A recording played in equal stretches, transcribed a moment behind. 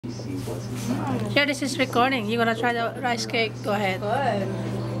Here, this is recording. You gonna try the rice cake? Go ahead. Good.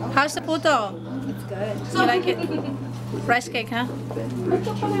 How's the puto? It's good. You like it? Rice cake, huh?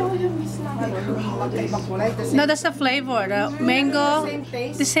 No, that's the flavor. The mango. Same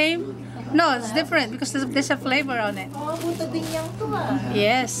taste? The same? No, it's different because there's a flavor on it. Oh, puto din yang to ah.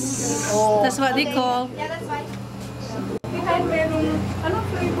 Yes. Oh. That's what they call Yeah, that's fine. Behind merong, anong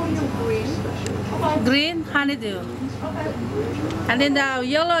flavor yung green? green honeydew. And then the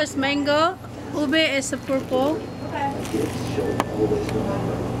yellow is mango. Ube is purple.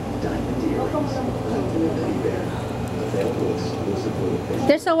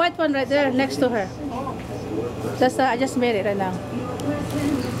 There's a white one right there next to her. That's I just made it right now.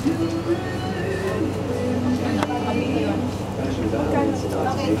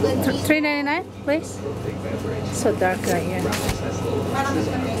 Okay, good. $3.99, please. So dark right here.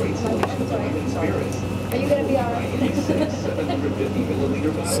 Are you gonna be alright?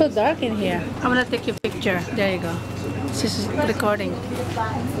 So dark in here. I'm gonna take your picture. There you go. This is recording.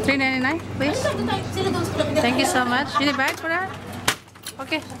 $3.99, please. Thank you so much. You need a bag for that?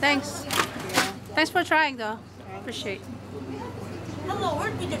 Okay, thanks. Thanks for trying though. Appreciate. Hello, we're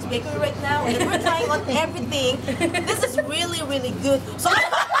at Peter's Bakery right now, and we're trying on everything. This is really, really good. So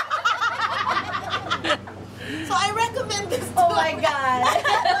I recommend this. Oh my god.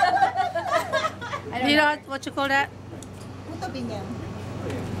 You know what you call that? Puto din yan.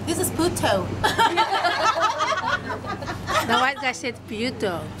 This is puto. The white guy said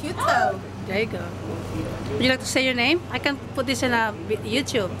puto. Puto. There you go. Would you like to say your name? I can put this in a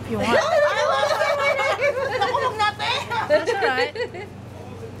YouTube if you want. That's alright.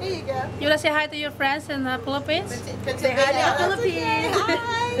 There you go. You want to say hi to your friends in the Philippines? Say hi to Philippines.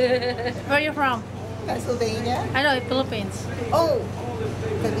 Hi. Where are you from? Pennsylvania. I know, Philippines. Oh.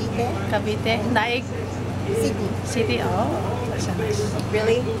 Cavite. Cavite. Daig City. City. Oh, that's so nice.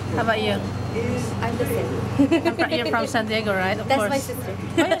 Really? How about you? I'm the same. You're from San Diego, right? Of That's course. my sister.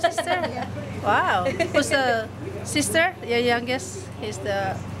 Oh, your sister? Wow. Who's the sister? Your youngest? He's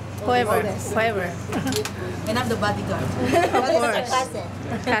the whoever. Oldest. Whoever. And I'm the bodyguard. Of course. Cousin.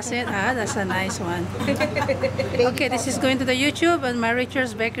 Cousin? Ah, that's a nice one. Okay, this is going to the YouTube and my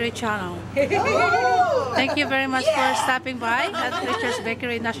Richard's Bakery channel. Oh. Thank you very much for stopping by at Richard's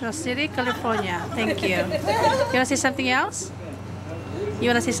Bakery in National City, California. Thank you. You want to say something else? You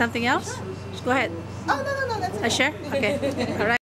want to say something else? Go ahead. Oh, no, that's okay. Sure? Okay. All right.